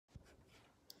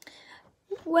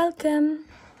Welcome.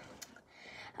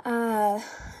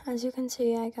 As you can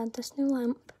see, I got this new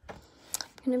lamp. I'm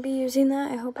gonna be using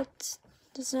that. I hope it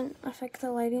doesn't affect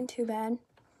the lighting too bad.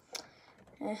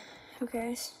 Who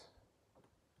cares?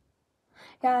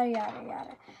 Yada yada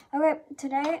yada. Okay,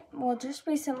 today, well, just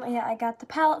recently I got the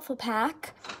Paletful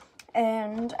Pack,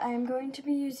 and I'm going to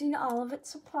be using all of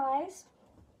its supplies,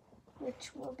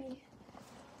 which will be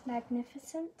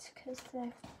magnificent because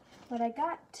what I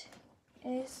got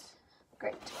is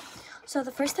great. So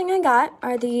the first thing I got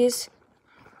are these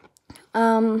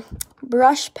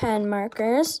brush pen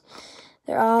markers.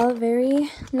 They're all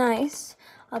very nice.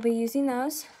 I'll be using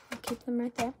those. I'll keep them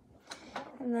right there.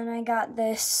 And then I got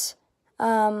this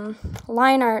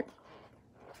line art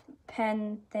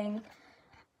pen thing,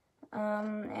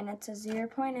 and it's a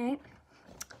 0.8.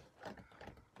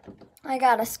 I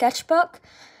got a sketchbook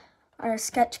or a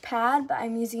sketch pad, but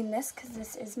I'm using this because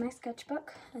this is my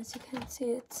sketchbook. As you can see,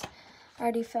 it's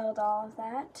already filled all of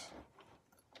that.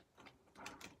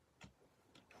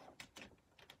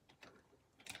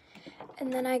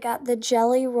 And then I got the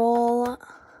jelly roll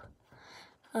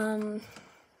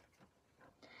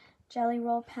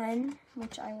pen,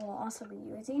 which I will also be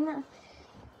using.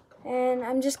 And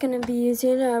I'm just going to be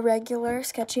using a regular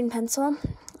sketching pencil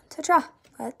to draw.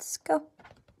 Let's go.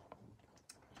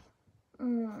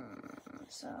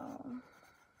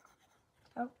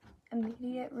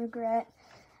 Immediate regret.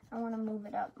 I want to move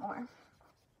it up more.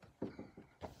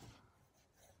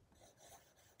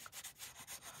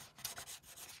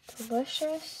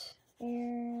 Delicious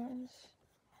ears.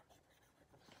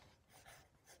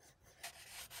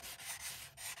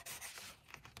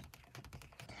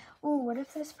 Oh, what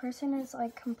if this person is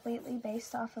like completely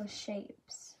based off of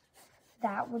shapes?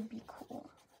 That would be cool.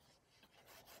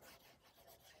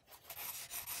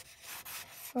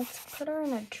 Let's put her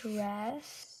in a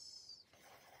dress.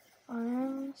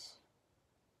 Arms.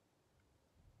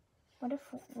 What if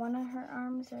one of her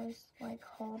arms is like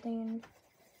holding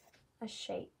a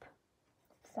shape?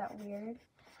 Is that weird?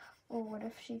 Or what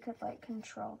if she could like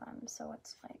control them so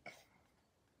it's like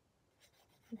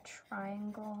a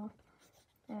triangle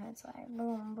and it's like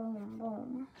boom, boom,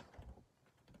 boom.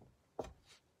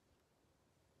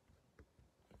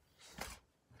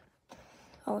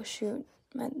 Oh shoot,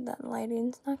 that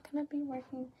lighting's not gonna be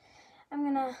working. I'm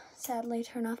gonna sadly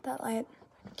turn off that light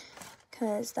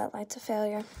because that light's a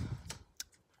failure.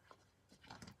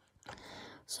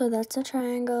 So that's a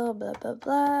triangle, blah, blah,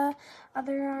 blah.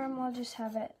 Other arm, we'll just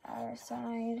have it at our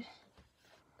side.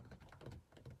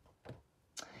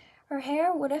 Her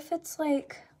hair, what if it's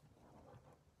like,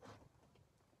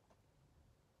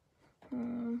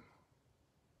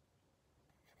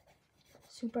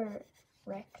 super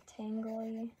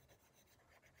rectangle-y,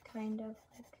 kind of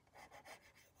like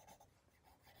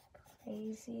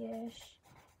crazy-ish.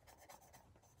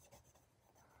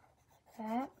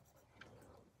 That.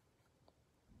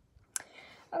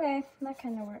 Okay, that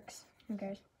kind of works. Who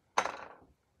cares?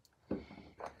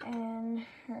 And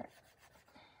her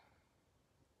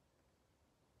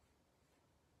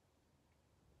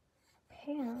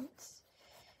pants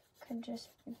could just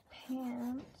be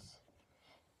pants,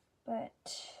 but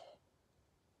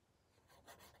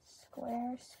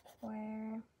square,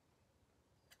 square.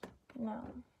 No.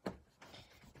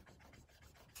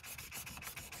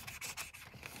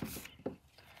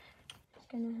 It's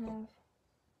gonna have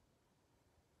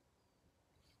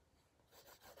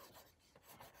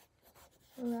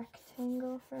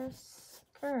rectangle for a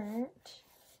skirt,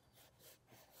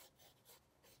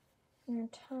 and your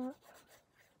top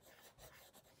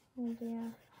will be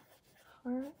a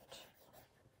heart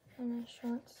and a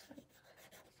short sleeve.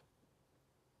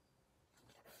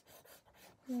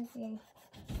 Maybe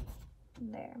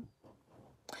there.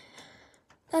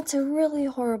 That's a really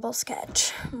horrible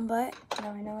sketch, but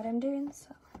now I know what I'm doing,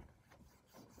 so.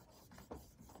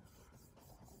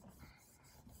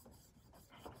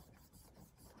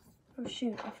 Oh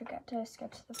shoot, I forgot to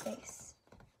sketch the face.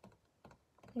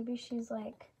 Maybe she's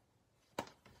like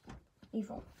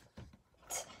evil.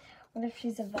 What if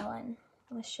she's a villain?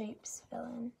 A shapes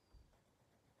villain?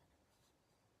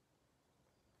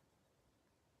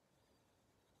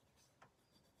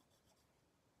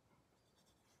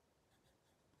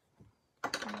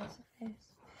 There's the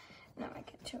face. Now I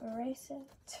get to erase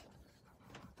it.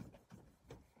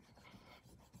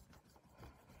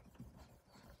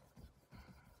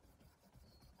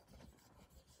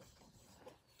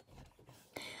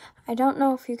 I don't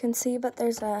know if you can see, but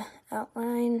there's a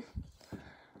outline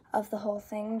of the whole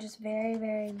thing, just very,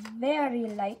 very, very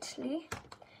lightly.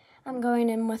 I'm going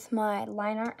in with my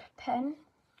line art pen.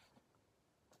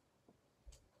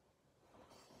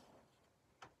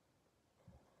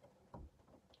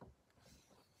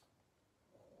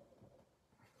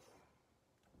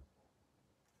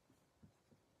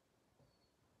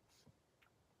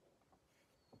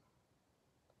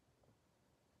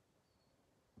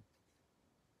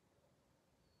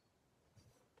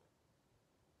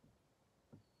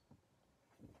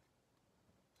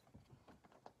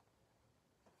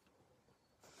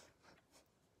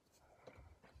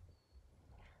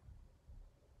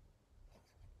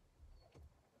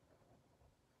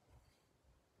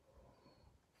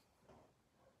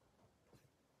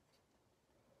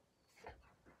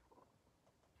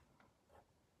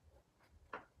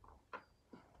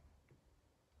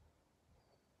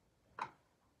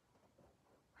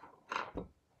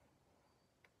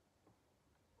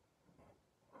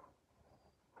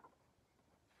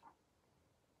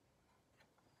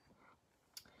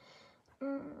 I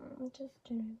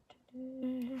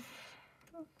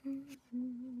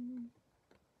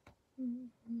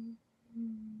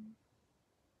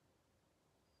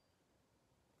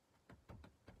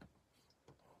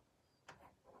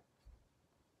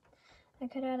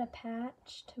could add a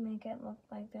patch to make it look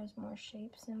like there's more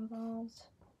shapes involved.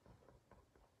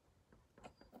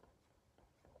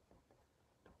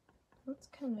 That's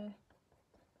kind of,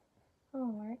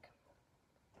 that'll work.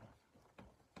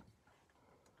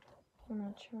 And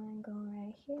a triangle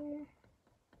right here.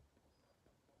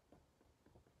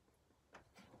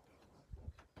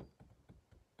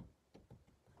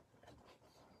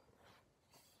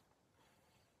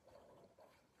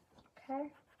 Okay.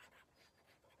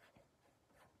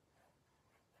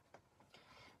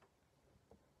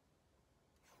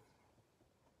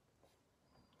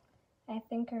 I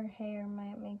think her hair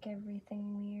might make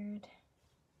everything weird.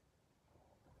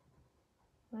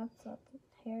 That's what the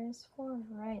hair is for,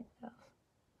 right though.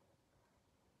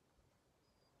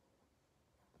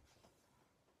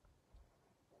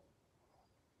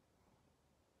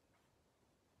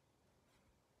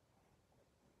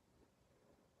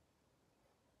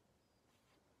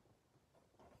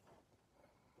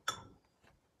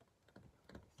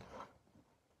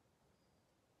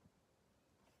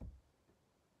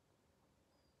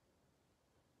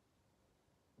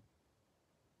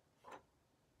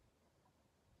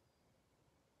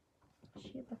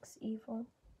 She looks evil.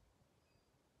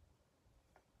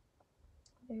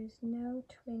 There's no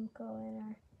twinkle in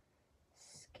her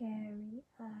scary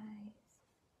eyes.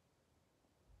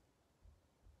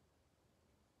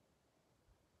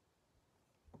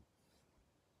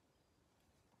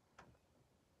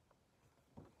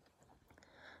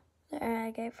 There,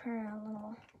 I gave her a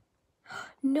little...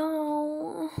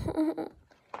 No!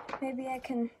 Maybe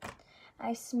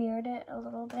I smeared it a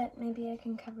little bit. Maybe I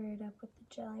can cover it up with the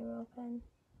Jelly Roll pen.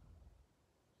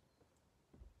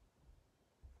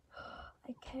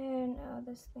 I can. Oh,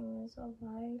 this thing is a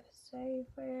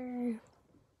lifesaver.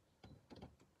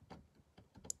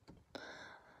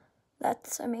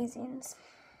 That's amazing.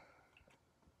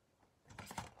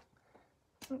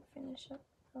 Let me finish up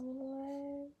the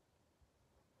leg.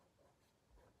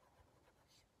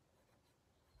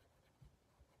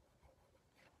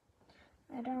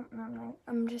 I don't know.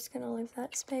 I'm just gonna leave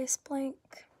that space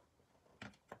blank.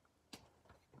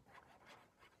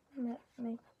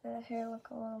 Make the hair look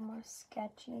a little more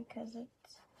sketchy because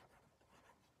it's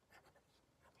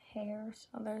hair,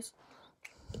 so there's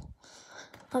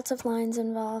lots of lines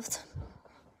involved.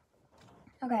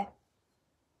 Okay.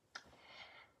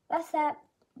 That's that.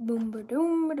 Boom,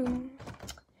 ba-doom, ba-doom.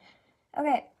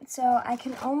 Okay, so I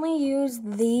can only use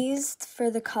these for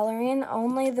the coloring,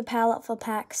 only the Paletful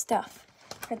Pack stuff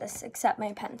for this, except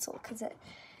my pencil, because it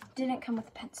didn't come with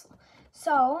a pencil.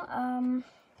 So, I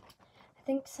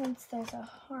think since there's a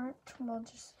heart, we'll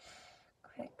just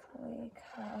quickly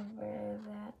cover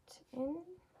that in.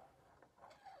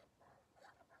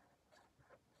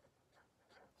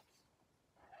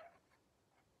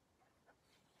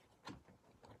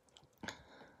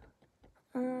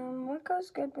 What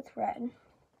goes good with red?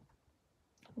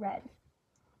 Red.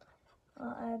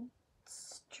 I'll add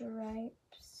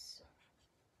stripes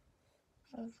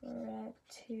of red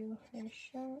to her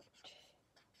shirt.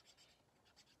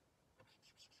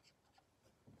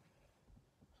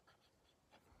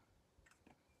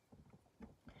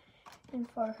 And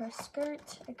for her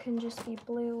skirt, it can just be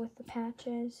blue with the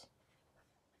patches.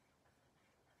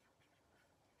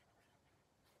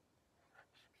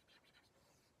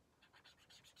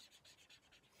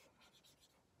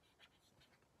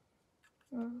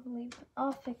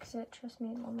 I'll fix it, trust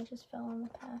me, let me just fill in the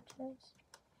patches.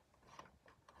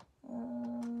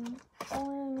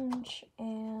 Orange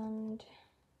and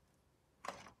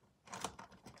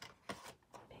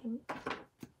pink.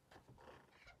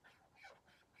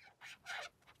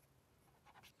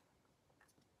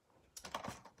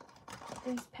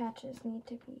 These patches need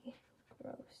to be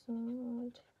gross.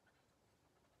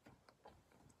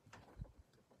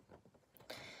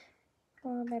 A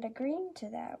little bit of green to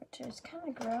that, which is kind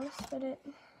of gross, but it's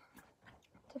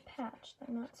a patch.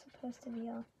 They're not supposed to be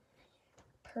all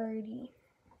pretty.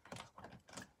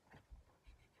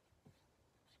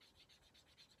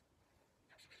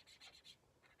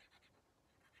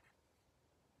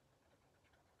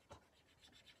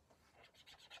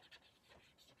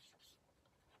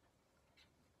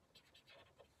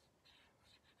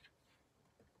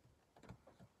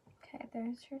 Okay,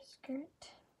 there's her skirt.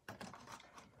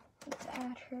 Let's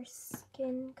add her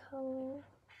skin color.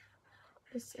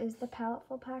 This is the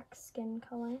Paletful Pack skin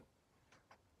color.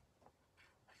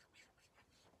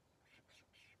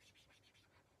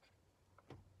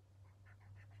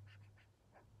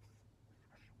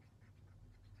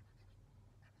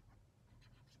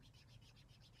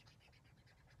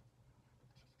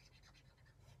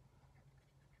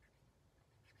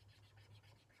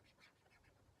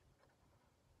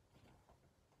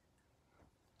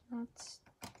 that's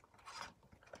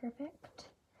perfect.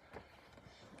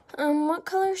 What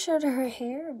color should her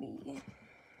hair be?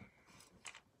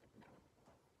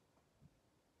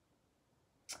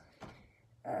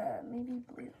 Maybe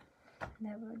blue.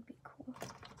 That would be cool.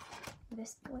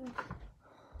 This blue.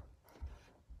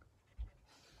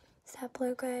 Is that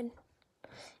blue good?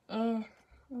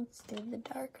 Let's do the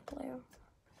dark blue.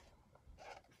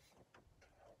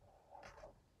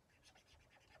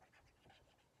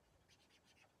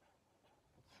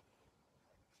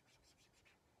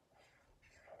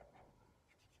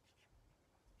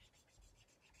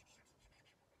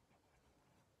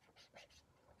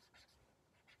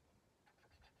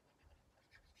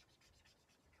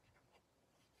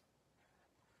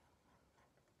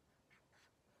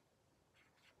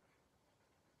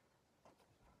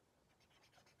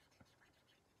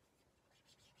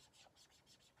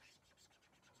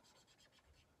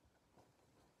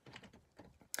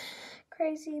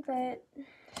 Crazy, but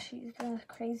she's a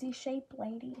crazy shape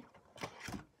lady.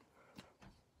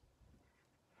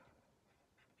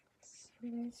 So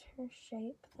there's her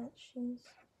shape that she's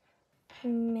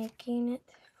making it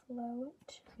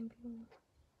float. Maybe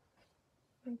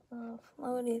the little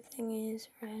floaty thing is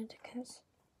red because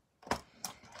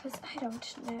I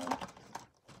don't know.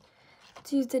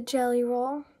 Let's use the jelly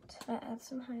roll to add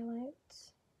some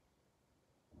highlights.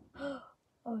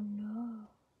 Oh no.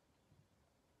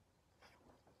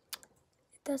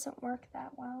 It doesn't work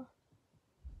that well.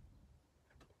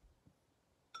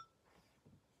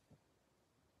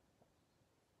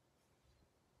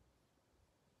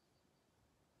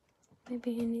 Maybe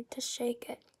you need to shake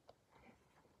it.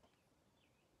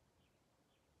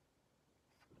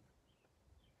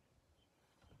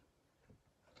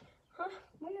 Huh,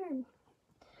 weird.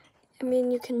 I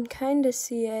mean, you can kind of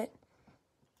see it,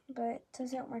 but it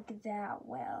doesn't work that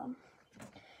well.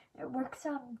 It works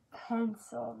on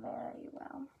pencil very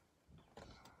well.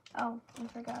 Oh, I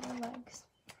forgot her legs.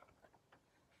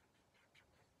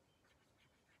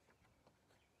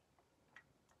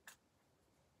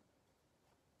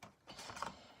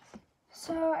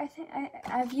 So I think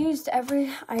I've used every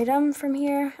item from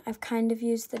here. I've kind of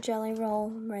used the jelly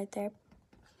roll right there.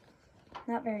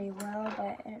 Not very well,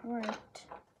 but it worked.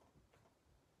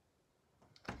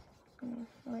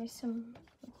 Erase some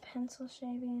pencil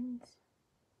shavings.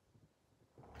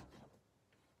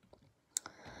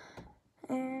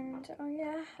 And, oh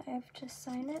yeah, I have to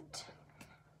sign it.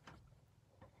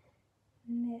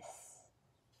 Miss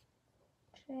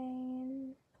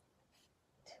Jane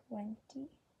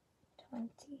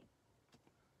 2020.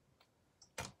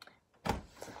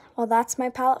 Well, that's my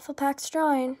Paletful Pack's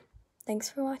drawing. Thanks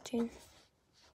for watching.